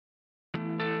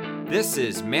This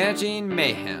is Managing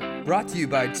Mayhem. Brought to you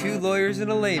by two lawyers and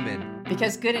a layman.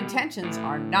 Because good intentions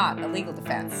are not a legal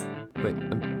defense. Wait,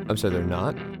 I'm sorry, they're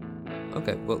not?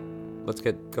 Okay, well, let's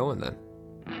get going then.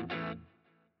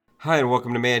 Hi, and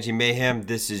welcome to Managing Mayhem.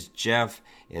 This is Jeff,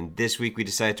 and this week we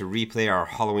decided to replay our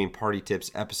Halloween Party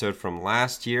Tips episode from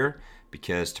last year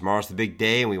because tomorrow's the big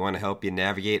day and we want to help you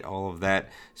navigate all of that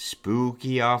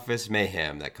spooky office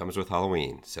mayhem that comes with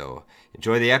Halloween. So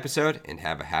enjoy the episode and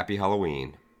have a happy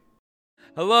Halloween.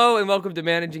 Hello, and welcome to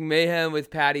Managing Mayhem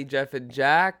with Patty, Jeff, and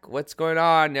Jack. What's going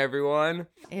on, everyone?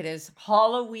 It is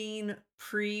Halloween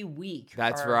pre-week.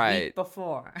 That's or right. Week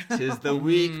before. Tis the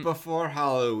week before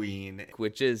Halloween.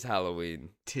 Which is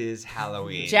Halloween. Tis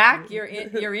Halloween. Jack, you're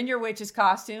in your witch's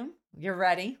costume. You're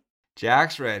ready.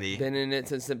 Jack's ready. Been in it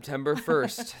since September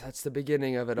 1st. That's the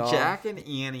beginning of it all. Jack and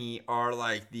Annie are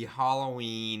like the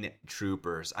Halloween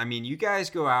troopers. I mean, you guys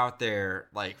go out there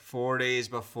like 4 days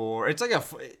before. It's like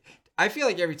I feel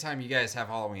like every time you guys have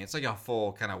Halloween, it's like a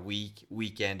full kind of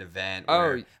weekend event.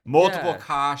 Where multiple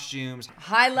costumes.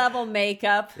 High-level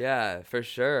makeup. Yeah, for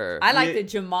sure. I like the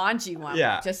Jumanji one.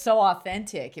 Yeah. Just so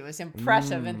authentic. It was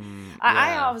impressive. And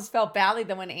I always felt badly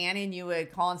that when Annie and you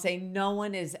would call and say, no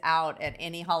one is out at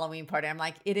any Halloween party. I'm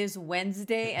like, it is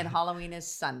Wednesday and Halloween is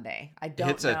Sunday. I don't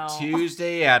know. It's a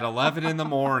Tuesday at 11 in the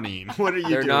morning. What are you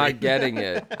doing? They're not getting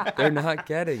it. They're not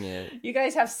getting it. You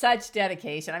guys have such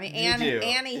dedication. I mean,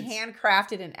 Annie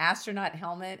handcrafted an astronaut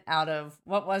helmet out of,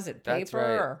 what was it, paper? That's right.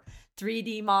 Or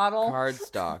 3D model?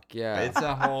 Cardstock, yeah. It's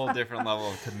a whole different level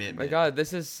of commitment. My God,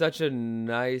 this is such a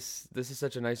nice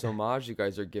homage you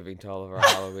guys are giving to all of our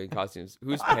Halloween costumes.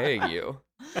 Who's paying you?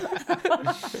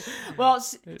 Well,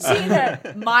 seeing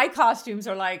that my costumes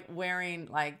are like wearing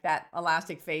like that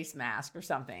elastic face mask or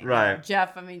something. Right.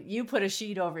 Jeff, I mean, you put a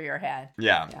sheet over your head.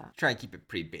 Yeah. Try and keep it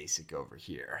pretty basic over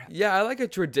here. Yeah, I like a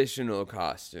traditional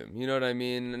costume. You know what I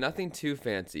mean? Nothing too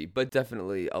fancy, but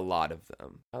definitely a lot of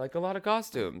them. I like a lot of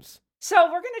costumes.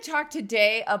 So we're going to talk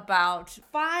today about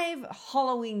 5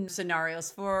 Halloween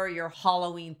scenarios for your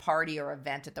Halloween party or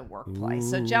event at the workplace.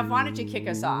 So Jeff, why don't you kick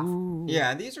us off? Yeah,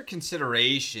 and these are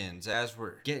considerations as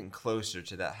we're getting closer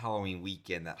to that Halloween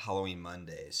weekend, that Halloween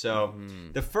Monday. So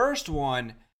the first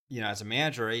one, you know, as a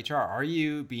manager or HR, are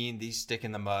you being the stick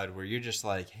in the mud where you're just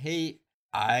like, hey,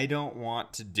 I don't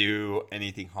want to do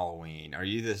anything Halloween? Are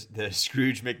you the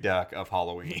Scrooge McDuck of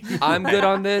Halloween? I'm good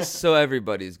on this, so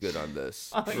everybody's good on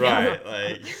this. Oh, right.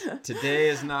 Like, today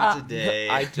is not today.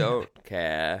 I don't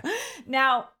care.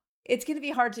 Now, it's going to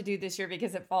be hard to do this year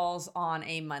because it falls on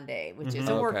a Monday, which is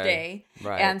a work day.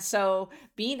 Right. And so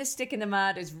being a stick in the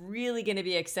mud is really going to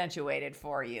be accentuated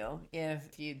for you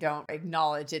if you don't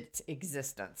acknowledge its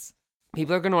existence.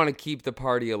 People are going to want to keep the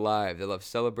party alive. They'll have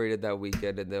celebrated that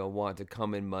weekend and they'll want to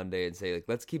come in Monday and say, like,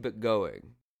 let's keep it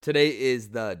going. Today is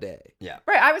the day. Yeah.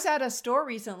 Right. I was at a store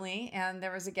recently and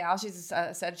there was a gal, she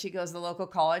said she goes to the local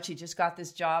college. She just got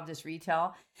this job, this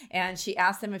retail. And she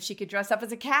asked them if she could dress up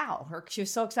as a cow. She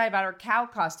was so excited about her cow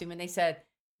costume. And they said,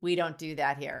 we don't do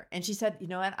that here. And she said, you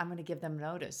know what? I'm going to give them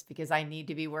notice because I need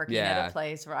to be working at a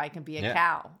place where I can be a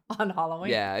cow on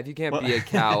Halloween. Yeah, if you can't be a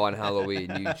cow on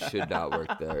Halloween, you should not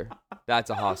work there.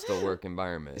 That's a hostile work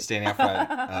environment. Standing out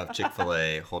front of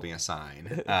Chick-fil-A holding a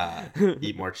sign,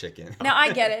 eat more chicken. Now,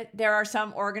 I get it. There are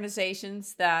some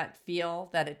organizations that feel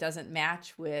that it doesn't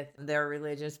match with their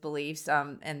religious beliefs,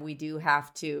 and we do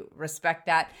have to respect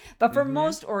that. But for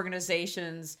most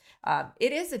organizations,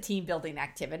 it is a team-building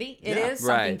activity. It is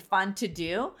something fun to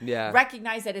do. Yeah.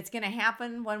 Recognize that it's going to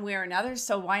happen one way or another,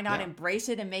 so why not embrace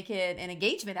it and make it an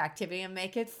engagement activity and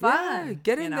make it fun? Yeah,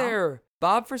 get in there.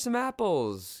 Bob for some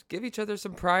apples. Give each other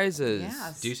some prizes.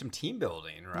 Yes. Do some team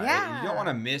building, right? Yeah. You don't want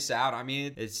to miss out. I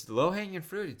mean, it's low-hanging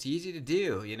fruit. It's easy to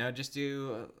do. You know, just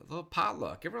do a little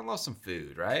potluck. Everyone loves some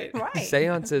food, right? Right.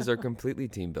 Seances are completely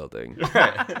team building.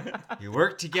 Right. You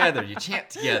work together. You chant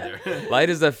together.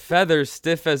 Light as a feather,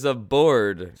 stiff as a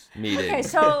board meeting. Okay,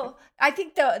 so I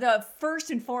think the first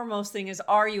and foremost thing is,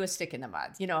 are you a stick in the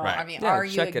mud? You know, Right. I mean, Yeah, are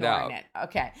you check it ignoring out. it?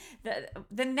 Okay.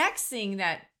 The next thing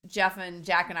that Jeff and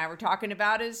Jack and I were talking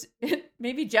about is,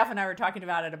 maybe Jeff and I were talking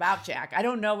about it about Jack. I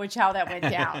don't know how that went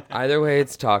down. Either way,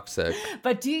 it's toxic.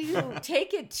 But do you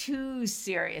take it too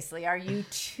seriously? Are you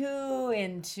too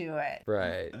into it?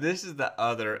 Right. This is the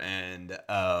other end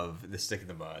of the stick in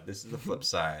the mud. This is the flip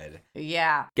side.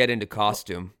 Yeah. Get into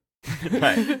costume.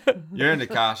 Right. You're in the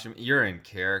costume. You're in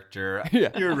character.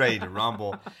 Yeah. You're ready to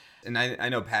rumble. And I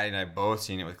know Patty and I both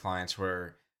seen it with clients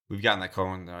where we've gotten that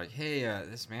call and they're like, hey,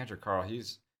 this manager, Carl,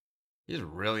 he's He's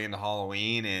really into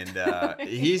Halloween, and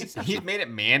he's made it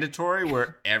mandatory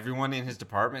where everyone in his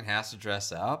department has to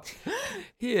dress up.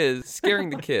 He is scaring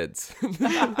the kids.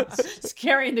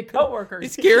 Scaring the coworkers.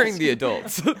 He's scaring the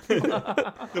adults.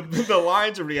 The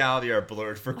lines of reality are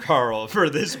blurred for Carl for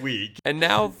this week. And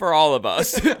now for all of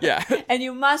us. Yeah. And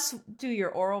you must do your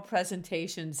oral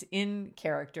presentations in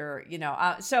character,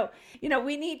 So,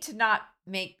 we need to not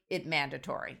make it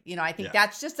mandatory. I think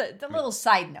that's just the little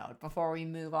side note before we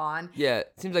move on. Yeah,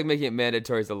 it seems like making it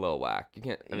mandatory is a little whack. You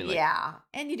can't,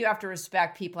 and you do have to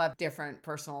respect people have different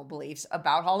personal beliefs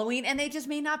about Halloween, and they just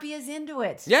may not be as into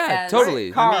it. Yeah, as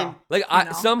totally. Carl,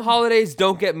 some holidays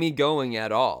don't get me going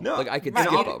at all. No. Like, I could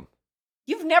skip them.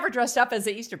 You've never dressed up as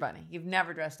the Easter Bunny. You've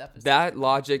never dressed up as that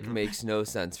logic makes no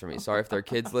sense for me. Sorry if there are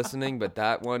kids listening, but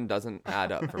that one doesn't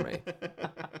add up for me.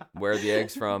 Where are the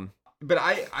eggs from? But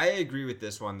I agree with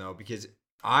this one, though, because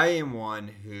I am one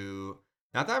who,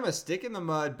 not that I'm a stick in the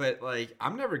mud, but, like,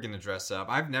 I'm never going to dress up.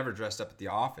 I've never dressed up at the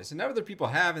office. And other people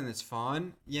have, and it's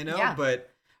fun, Yeah. But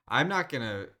I'm not going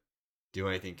to do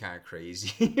anything kind of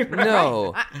crazy. Right?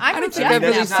 No. I don't with think Jeff I've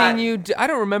really now. seen you. I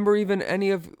don't remember even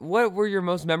any of, what were your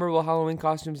most memorable Halloween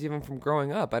costumes even from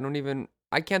growing up?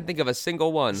 I can't think of a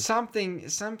single one. Something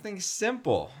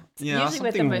simple. Usually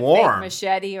something with a fake warm.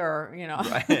 machete or,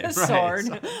 Right, sword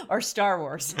right. or Star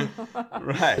Wars.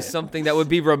 Right. Something that would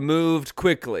be removed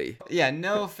quickly. Yeah,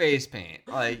 no face paint.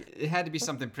 Like, it had to be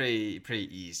something pretty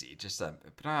easy. Just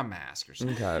put on a mask or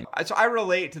something. Okay. So I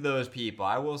relate to those people.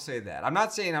 I will say that. I'm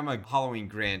not saying I'm a Halloween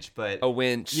Grinch, but A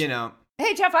winch.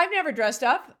 Hey, Jeff, I've never dressed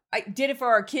up. I did it for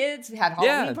our kids. We had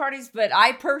Halloween parties, but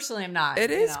I personally am not.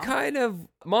 It is kind of,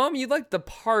 Mom, you liked the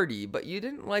party, but you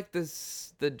didn't like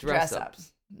the dress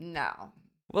ups. No.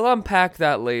 We'll unpack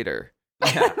that later.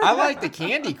 Yeah, I like the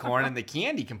candy corn and the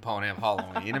candy component of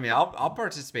Halloween. I mean, I'll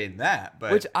participate in that.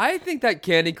 But Which I think that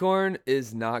candy corn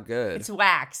is not good. It's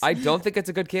wax. I don't think it's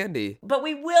a good candy. But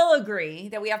we will agree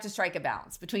that we have to strike a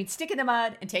balance between sticking the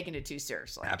mud and taking it too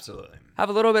seriously. Absolutely. Have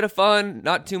a little bit of fun,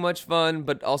 not too much fun,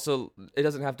 but also it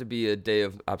doesn't have to be a day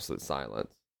of absolute silence.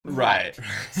 Right.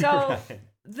 So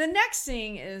the next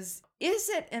thing is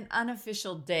it an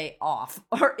unofficial day off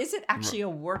or is it actually a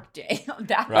work day?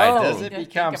 That's Right. what Does we it need to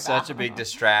become think such a about. big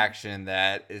distraction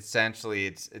that essentially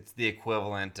it's the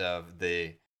equivalent of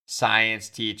the science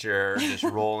teacher just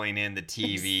rolling in the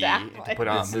TV Exactly. to put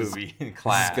on a movie in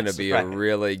class? This is going to be a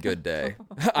really good day.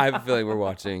 I have a feeling we're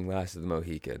watching Last of the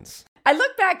Mohicans. I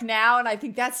look back now and I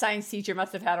think that science teacher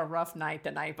must have had a rough night the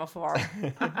night before.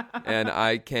 And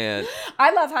I can't.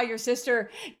 I love how your sister,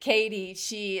 Katie,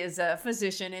 she is a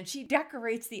physician and she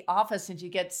decorates the office and she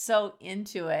gets so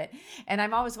into it. And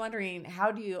I'm always wondering,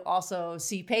 how do you also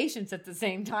see patients at the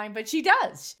same time? But she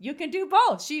does. You can do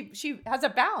both. She has a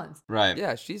balance. Right.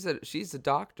 Yeah, she's a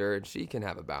doctor and she can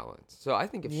have a balance. So I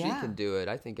think if she can do it,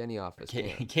 I think any office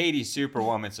can. Katie's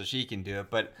superwoman, so she can do it.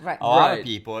 But Right. a lot Right. of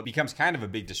people, it becomes kind of a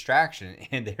big distraction,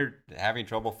 and they're having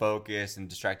trouble focus and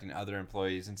distracting other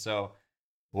employees. And so,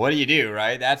 what do,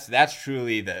 right? That's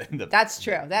truly the That's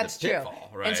true. That's the true.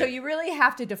 pitfall, right? And so you really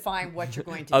have to define what you're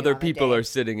going to do. Other on the people day. are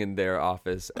sitting in their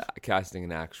office casting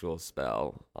an actual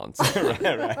spell on someone.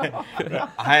 right.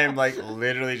 I am like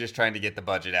literally just trying to get the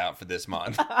budget out for this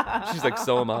month. She's like,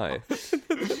 so am I.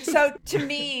 So to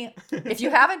me, if you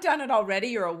haven't done it already,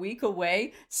 you're a week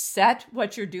away. Set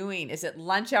what you're doing. Is it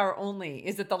lunch hour only?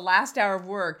 Is it the last hour of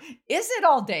work? Is it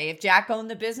all day? If Jack owned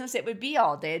the business, it would be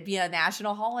all day. It'd be a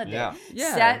national holiday. Yeah.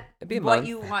 Yeah, Set it'd be a what month.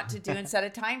 you want to do and set a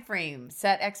time frame.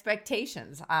 Set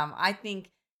expectations. I think,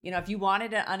 if you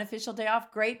wanted an unofficial day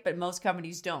off, great, but most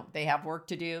companies don't. They have work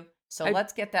to do. So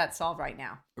let's get that solved right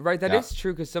now. Right, that Yeah. is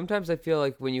true, because sometimes I feel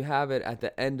like when you have it at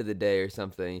the end of the day or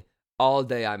something, all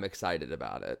day I'm excited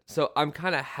about it. So I'm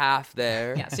kind of half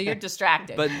there. Yeah, so you're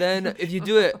distracted. But then if you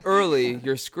do it early,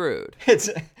 you're screwed. It's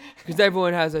Because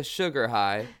everyone has a sugar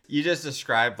high. you just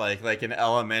described like an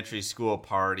elementary school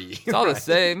party. It's all the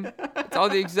same. It's all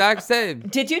the exact same.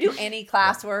 Did you do any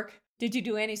classwork? Did you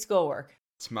do any schoolwork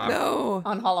It's my No.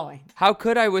 on Halloween? How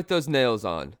could I with those nails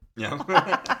on? Yeah.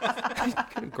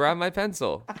 Grab my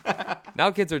pencil. Now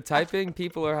kids are typing.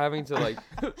 People are having to like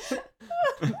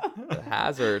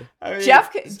hazard. I mean,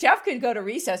 Jeff could go to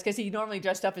recess because he normally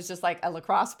dressed up as just like a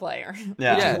lacrosse player.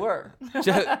 Yeah. Which Yeah. you were.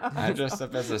 I dressed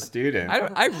up as a student.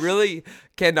 I really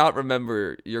cannot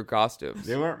remember your costumes.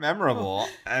 They weren't memorable.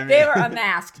 I mean, They were a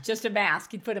mask, just a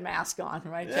mask. He'd put a mask on,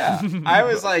 right? Jeff? Yeah, I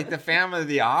was like the Phantom of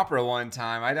the Opera one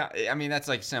time. I mean, that's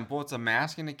like simple. It's a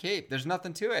mask and a cape. There's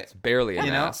nothing to it. Barely a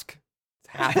You know? mask. It's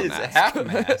half a It's mask. a half a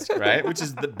mask, right? Which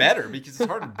is the better because it's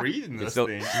hard to breathe in this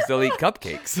thing. You still eat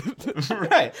cupcakes.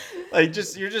 Right. Like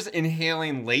you're just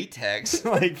inhaling latex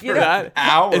like for That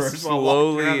hours is while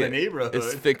walking around slowly the neighborhood.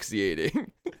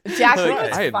 asphyxiating. Jack, you know Like,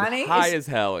 what's I am funny? high as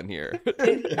hell in here.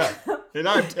 Yeah. And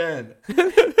I'm 10.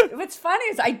 What's funny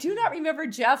is I do not remember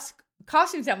Jeff's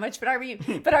costumes that much, but I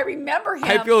remember him.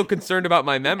 I feel concerned about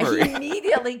my memory.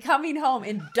 Immediately coming home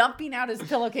and dumping out his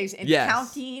pillowcase and Yes.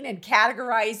 counting and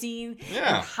categorizing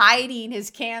Yeah. and hiding his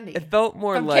candy. It felt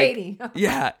more From like Katie.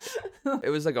 yeah, it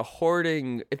was like a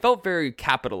hoarding. It felt very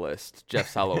capitalist.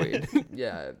 Jeff's Halloween.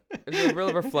 Yeah, it was a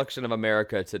real reflection of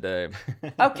America today.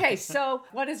 Okay, so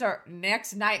what is our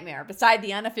next nightmare beside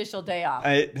the unofficial day off?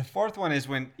 The fourth one is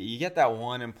when you get that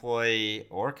one employee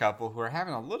or couple who are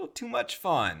having a little too much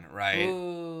fun, right?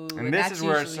 Ooh, And this that's is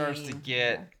where it usually- starts to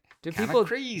get Do kinda people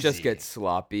crazy. just get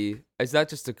sloppy? Is that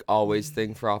just a always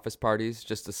thing for office parties?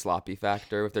 Just a sloppy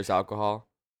factor if there's alcohol?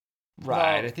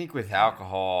 right. Well- I think with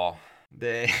alcohol,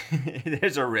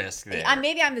 there's a risk there.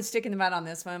 Maybe I'm just sticking the mud on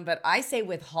this one, but I say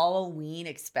with Halloween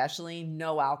especially,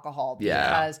 no alcohol Yeah.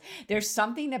 because there's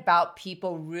something about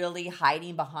people really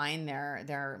hiding behind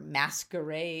their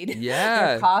masquerade, Yeah.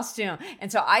 their costume. And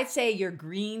so I'd say your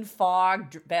green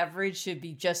fog beverage should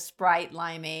be just Sprite,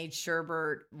 limeade,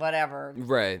 sherbet, whatever.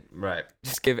 Right. Right.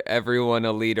 Just give everyone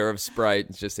a liter of Sprite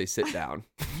and just say sit down.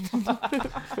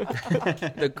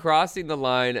 The crossing the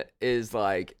line is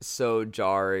like so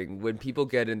jarring when people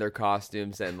get in their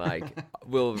costumes and like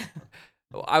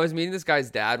I was meeting this guy's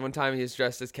dad one time. He was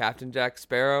dressed as Captain Jack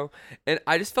Sparrow, and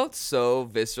I just felt so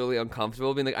viscerally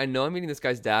uncomfortable being like, I know I'm meeting this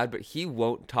guy's dad, but he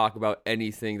won't talk about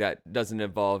anything that doesn't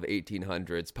involve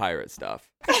 1800s pirate stuff.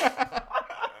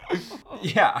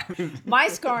 Yeah. My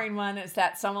scoring one is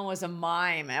that someone was a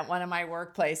mime at one of my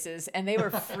workplaces and they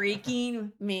were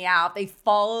freaking me out. They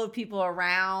followed people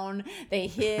around, they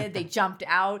hid, they jumped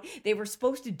out. They were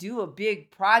supposed to do a big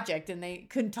project and they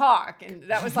couldn't talk. And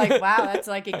that was like, wow, that's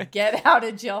like a get out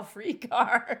of jail free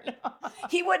card.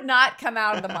 He would not come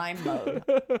out of the mime mode.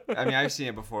 I mean, I've seen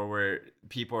it before where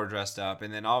people are dressed up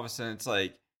and then all of a sudden it's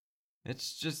like,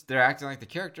 it's just they're acting like the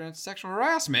character and it's sexual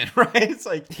harassment, right? It's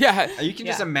like, Yeah. you can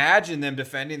just Yeah. imagine them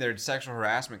defending their sexual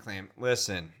harassment claim.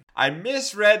 Listen, I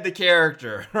misread the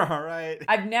character, all right?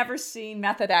 I've never seen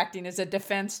method acting as a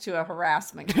defense to a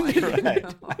harassment claim. Right.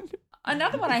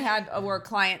 Another one I had where a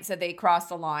client said they crossed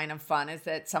the line of fun is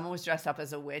that someone was dressed up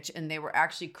as a witch and they were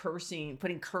actually cursing,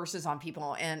 putting curses on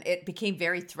people. And it became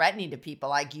very threatening to people,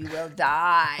 like, you will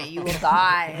die, you will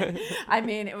die. I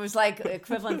mean, it was like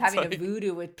equivalent of having a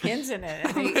voodoo with pins in it.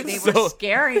 And they were So-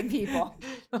 scaring people.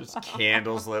 Just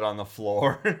candles lit on the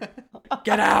floor.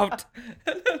 Get out.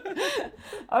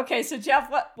 Okay, so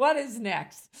Jeff, what is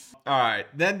next? All right,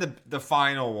 then the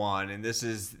final one, and this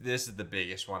is the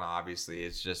biggest one. Obviously,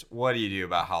 it's just what do you do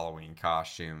about Halloween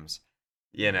costumes?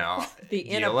 You know, The do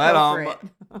you let 'em-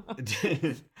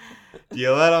 inappropriate. do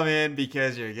you let them in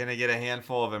because you're gonna get a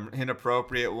handful of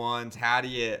inappropriate ones? How do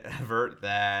you avert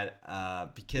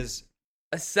that? Because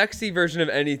A sexy version of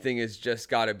anything is just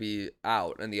got to be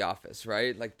out in the office,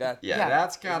 right? Like that. Yeah.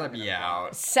 that's gotta be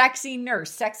out. Sexy nurse,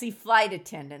 sexy flight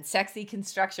attendant, sexy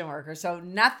construction worker. So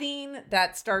nothing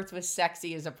that starts with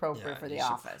sexy is appropriate for the you should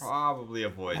office. Probably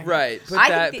avoid that. Right. Put I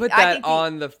that think put the- I that think the-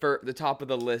 on the top of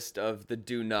the list of the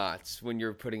do nots when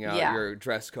you're putting out Yeah. your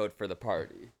dress code for the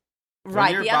party. Right.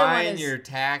 When you're The other one buying is your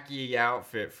tacky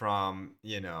outfit from,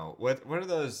 what are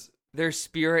those? Their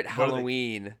Spirit What are they-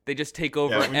 Halloween. They just take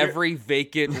over when you're- every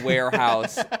vacant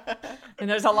warehouse. and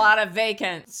there's a lot of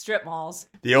vacant strip malls.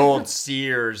 The old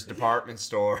Sears department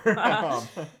store.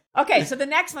 Okay, so the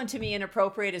next one to me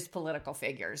inappropriate is political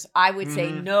figures. I would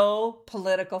say no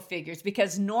political figures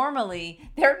because normally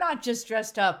they're not just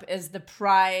dressed up as the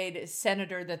pride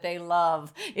senator that they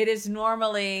love. It is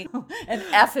normally an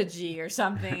effigy or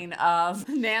something of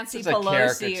Nancy It's a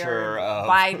Pelosi caricature or of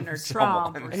Biden or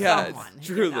someone. Trump or Yeah, someone. it's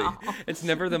you truly. know? It's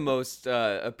never the most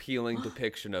appealing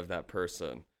depiction of that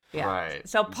person. Yeah. Right.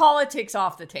 So politics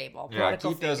off the table. Yeah,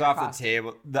 Political keep those figure off costume. the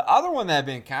table. The other one that have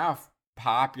been kind of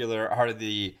popular are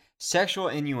the sexual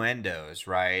innuendos,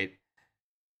 right?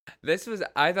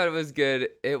 I thought it was good.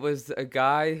 It was a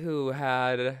guy who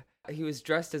he was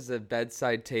dressed as a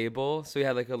bedside table. So he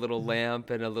had like a little lamp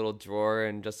and a little drawer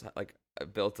and just like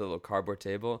built a little cardboard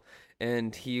table.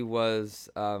 And he was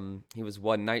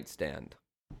one night stand.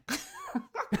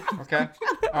 Okay.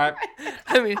 All right.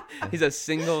 I mean, he's a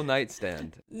single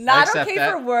nightstand. Not Accept okay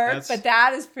that. for work, That's- but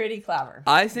that is pretty clever.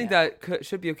 I think that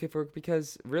should be okay for work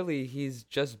because really he's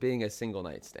just being a single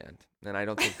nightstand. And I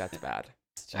don't think that's bad.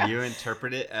 You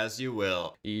interpret it as you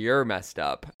will. You're messed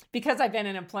up. Because I've been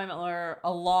in employment law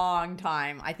a long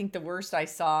time, I think the worst I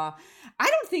saw, I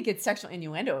don't think it's sexual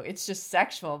innuendo, it's just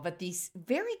sexual, but these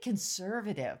very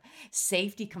conservative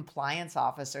safety compliance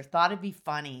officer thought it'd be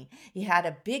funny. He had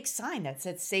a big sign that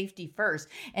said safety first,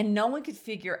 and no one could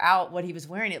figure out what he was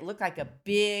wearing. It looked like a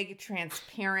big,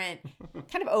 transparent,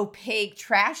 kind of opaque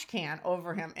trash can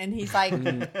over him. And he's like,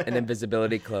 An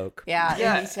invisibility cloak. yeah,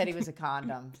 and he said he was a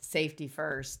condom. Safety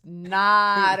first.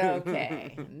 Not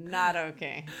okay. Not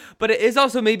okay. But it is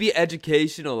also maybe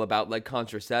educational about like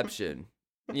contraception,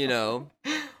 you know?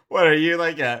 What are you,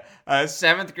 like a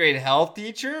 7th grade health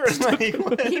teacher? Or like,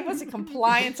 what? He was a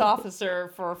compliance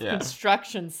officer for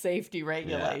construction safety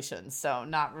regulations, so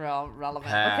not real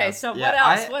relevant. Okay, so what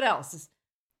else? What else?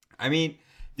 I mean,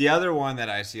 the other one that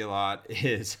I see a lot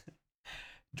is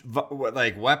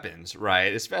like weapons,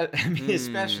 right?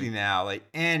 Especially now, like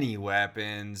any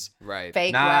weapons, Right.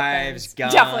 Fake knives, weapons.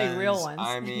 guns. Definitely real ones.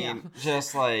 I mean, Yeah.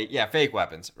 just like fake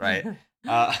weapons, right?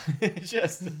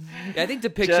 Just Yeah, I think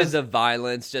depictions of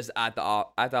violence just at the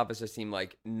office just seem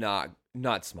like not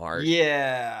smart.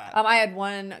 yeah. I had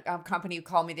one company who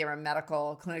called me. They were a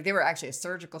medical clinic. They were actually a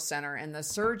surgical center, and the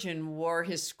surgeon wore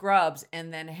his scrubs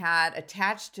and then had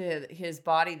attached to his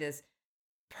body this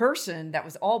person that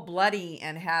was all bloody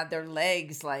and had their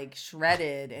legs like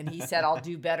shredded. And he said, "I'll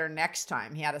do better next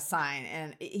time." He had a sign,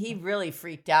 and he really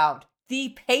freaked out.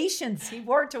 The patients he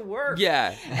wore to work.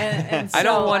 Yeah. And I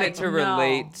don't so, want like, it to no.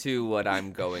 relate to what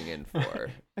I'm going in for.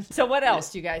 So what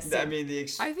else do you guys think? I mean,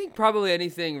 I think probably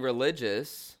anything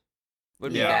religious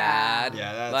would be Yeah. bad.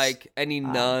 Yeah, that's- like any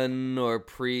nun or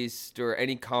priest or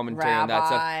any commentary on that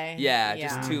stuff. Rabbi, Yeah, yeah.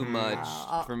 just too much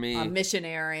for me. A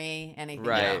missionary, anything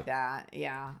Right. like that.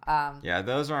 Yeah. yeah,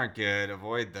 those aren't good.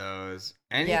 Avoid those.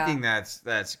 Anything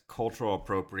that's cultural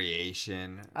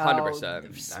appropriation.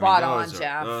 100%. Spot I mean, on, those are-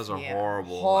 Jeff. those are Yeah.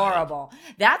 horrible, Horrible.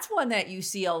 That's one that you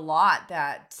see a lot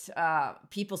that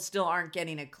people still aren't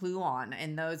getting a clue on.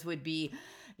 And those would be,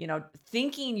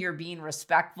 thinking you're being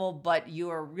respectful, but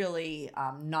you are really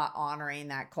not honoring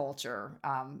that culture.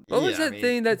 What was Yeah, I that mean-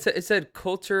 thing that it said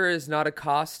culture is not a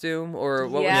costume, or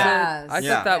what Yes. was it? I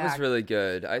Yeah. thought that was Yeah. really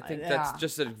good. I think Yeah. that's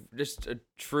just a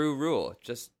true rule.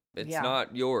 It's Yeah.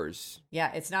 not yours.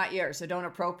 Yeah, it's not yours, so don't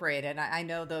appropriate it. And I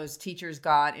know those teachers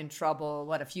got in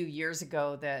trouble, a few years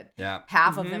ago that Yeah.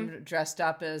 half of them dressed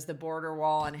up as the border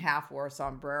wall and half wore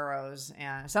sombreros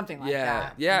and something like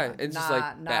that. Yeah. It's just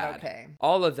like not bad. okay.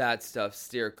 All of that stuff,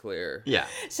 steer clear. Yeah.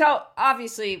 So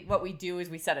obviously what we do is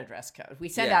we set a dress code. We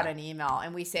send Yeah. out an email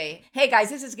and we say, hey guys,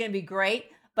 this is going to be great,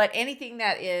 but anything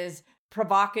that is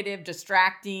provocative,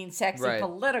 distracting, sexy, Right.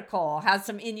 political, has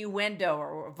some innuendo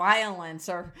or violence,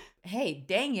 or hey,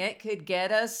 dang it, could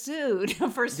get us sued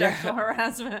for sexual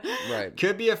harassment. Right.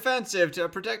 Could be offensive to a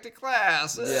protected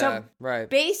class. Yeah. So right.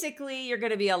 Basically, you're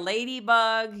going to be a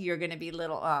ladybug. You're going to be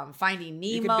little Finding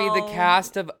Nemo. You could be the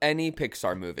cast of any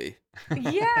Pixar movie.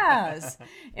 Yes.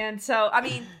 And so, I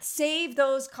mean, save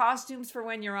those costumes for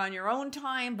when you're on your own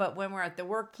time, but when we're at the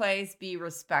workplace, be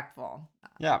respectful.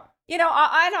 Yeah.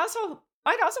 I'd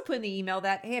also put in the email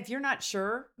that, hey, if you're not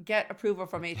sure, get approval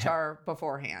from HR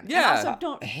beforehand. Yeah. And also,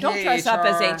 don't Hey, dress up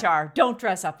as HR. HR. Don't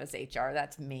dress up as HR.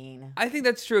 That's mean. I think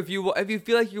that's true. If you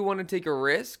feel like you want to take a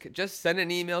risk, just send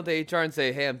an email to HR and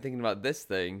say, "Hey, I'm thinking about this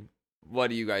thing. What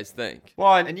do you guys think?"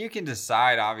 Well, and you can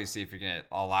decide, obviously, if you're going to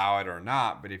allow it or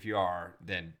not. But if you are,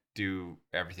 then do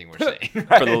everything we're saying.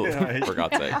 For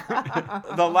God's sake.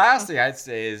 The last thing I'd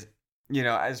say is,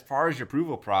 as far as your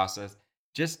approval process,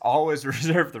 just always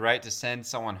reserve the right to send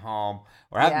someone home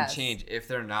or have Yes. them change if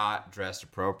they're not dressed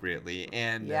appropriately.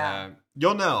 And Yeah.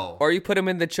 you'll know. Or you put them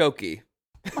in the chokey.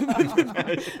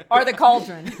 Or the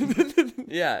cauldron.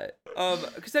 Yeah.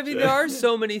 Because I mean, there are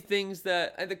so many things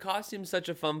that and the costume's such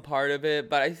a fun part of it,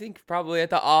 but I think probably at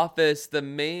the office, the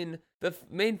main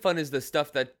fun is the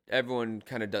stuff that everyone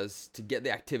kind of does to get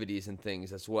the activities and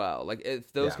things as well. Like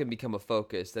if those Yeah. can become a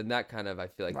focus, then that kind of I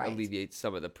feel like Right. alleviates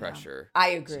some of the pressure. I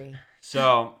agree.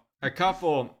 So a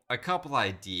couple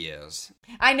ideas.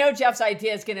 I know Jeff's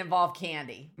idea is going to involve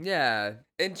candy. Yeah,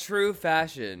 in true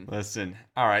fashion. Listen,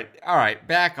 all right,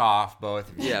 back off,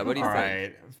 both of you. Yeah, what do you All think?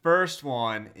 right, first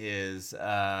one is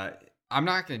I'm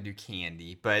not going to do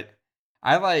candy, but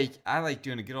I like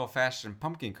doing a good old fashioned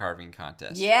pumpkin carving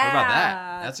contest. Yeah. What about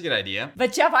that? That's a good idea.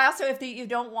 But Jeff, I also, if you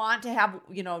don't want to have,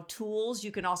 tools,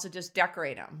 you can also just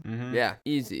decorate them. Mm-hmm. Yeah,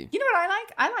 easy. You know what I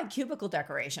like? I like cubicle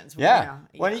decorations. Yeah.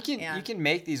 Well, yeah. you can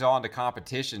make these all into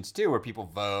competitions too, where people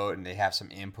vote and they have some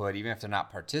input, even if they're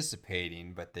not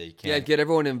participating, but they can. Yeah, get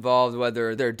everyone involved,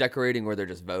 whether they're decorating or they're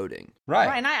just voting.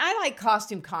 Right. And I like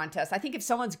costume contests. I think if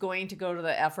someone's going to go to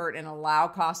the effort and allow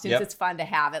costumes, Yep. it's fun to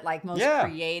have it. Like most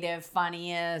creative,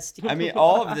 funniest. I mean,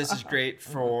 all of this is great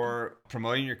for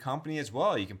promoting your company as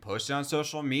well. You can post it on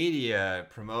social media,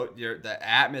 promote the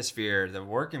atmosphere, the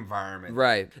work environment.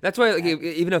 Right. That's why like,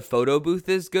 even a photo booth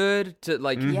is good to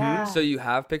like. Yeah. So you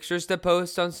have pictures to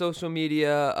post on social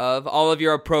media of all of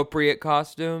your appropriate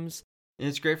costumes. And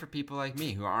it's great for people like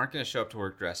me who aren't going to show up to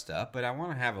work dressed up, but I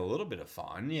want to have a little bit of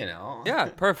fun, Yeah,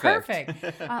 perfect.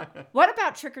 What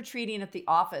about trick-or-treating at the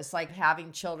office, like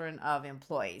having children of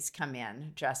employees come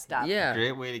in dressed up? Yeah.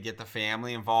 Great way to get the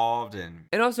family involved.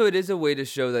 And also it is a way to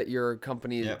show that your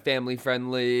company is family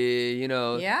friendly,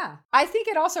 Yeah. I think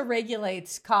it also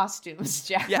regulates costumes,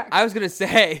 Jack. Yeah, I was going to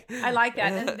say. I like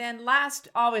that. And then last,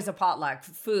 always a potluck,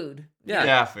 food.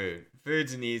 Yeah. Food.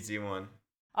 Food's an easy one.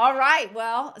 All right.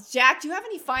 Well, Jack, do you have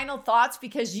any final thoughts?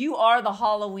 Because you are the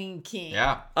Halloween king.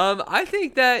 Yeah. I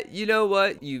think that, you know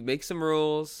what? You make some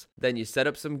rules, then you set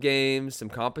up some games, some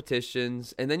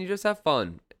competitions, and then you just have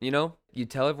fun. You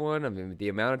tell everyone, the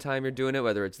amount of time you're doing it,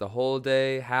 whether it's the whole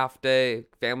day, half day,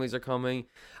 families are coming.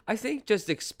 I think just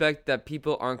expect that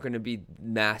people aren't going to be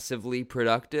massively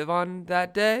productive on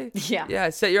that day. Yeah. Yeah,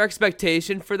 set your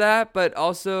expectation for that, but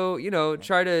also,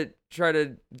 try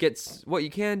to get what you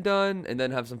can done and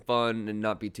then have some fun and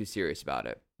not be too serious about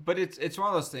it. But it's one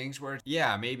of those things where,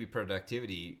 maybe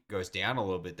productivity goes down a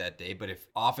little bit that day, but if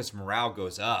office morale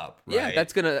goes up, right? Yeah,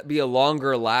 that's going to be a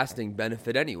longer lasting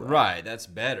benefit anyway. Right, that's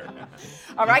better.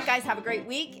 All right, guys, have a great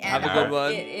week. And Have a good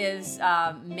one. It is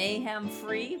mayhem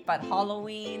free, but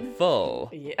Halloween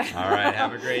Full. Yeah. All right,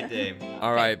 have a great day.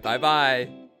 All right, bye-bye.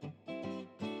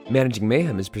 Managing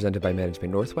Mayhem is presented by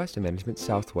Management Northwest and Management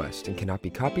Southwest and cannot be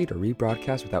copied or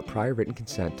rebroadcast without prior written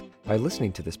consent. By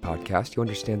listening to this podcast, you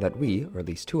understand that we, or at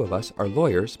least two of us, are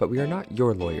lawyers, but we are not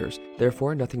your lawyers.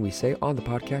 Therefore, nothing we say on the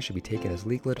podcast should be taken as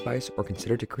legal advice or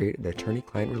considered to create an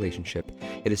attorney-client relationship.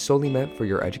 It is solely meant for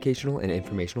your educational and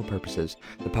informational purposes.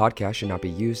 The podcast should not be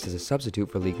used as a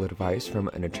substitute for legal advice from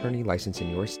an attorney licensed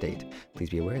in your state. Please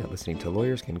be aware that listening to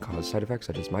lawyers can cause side effects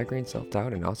such as migraine,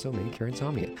 self-doubt, and also may cure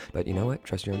insomnia. But you know what?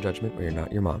 Trust your own judgment or you're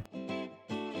not your mom.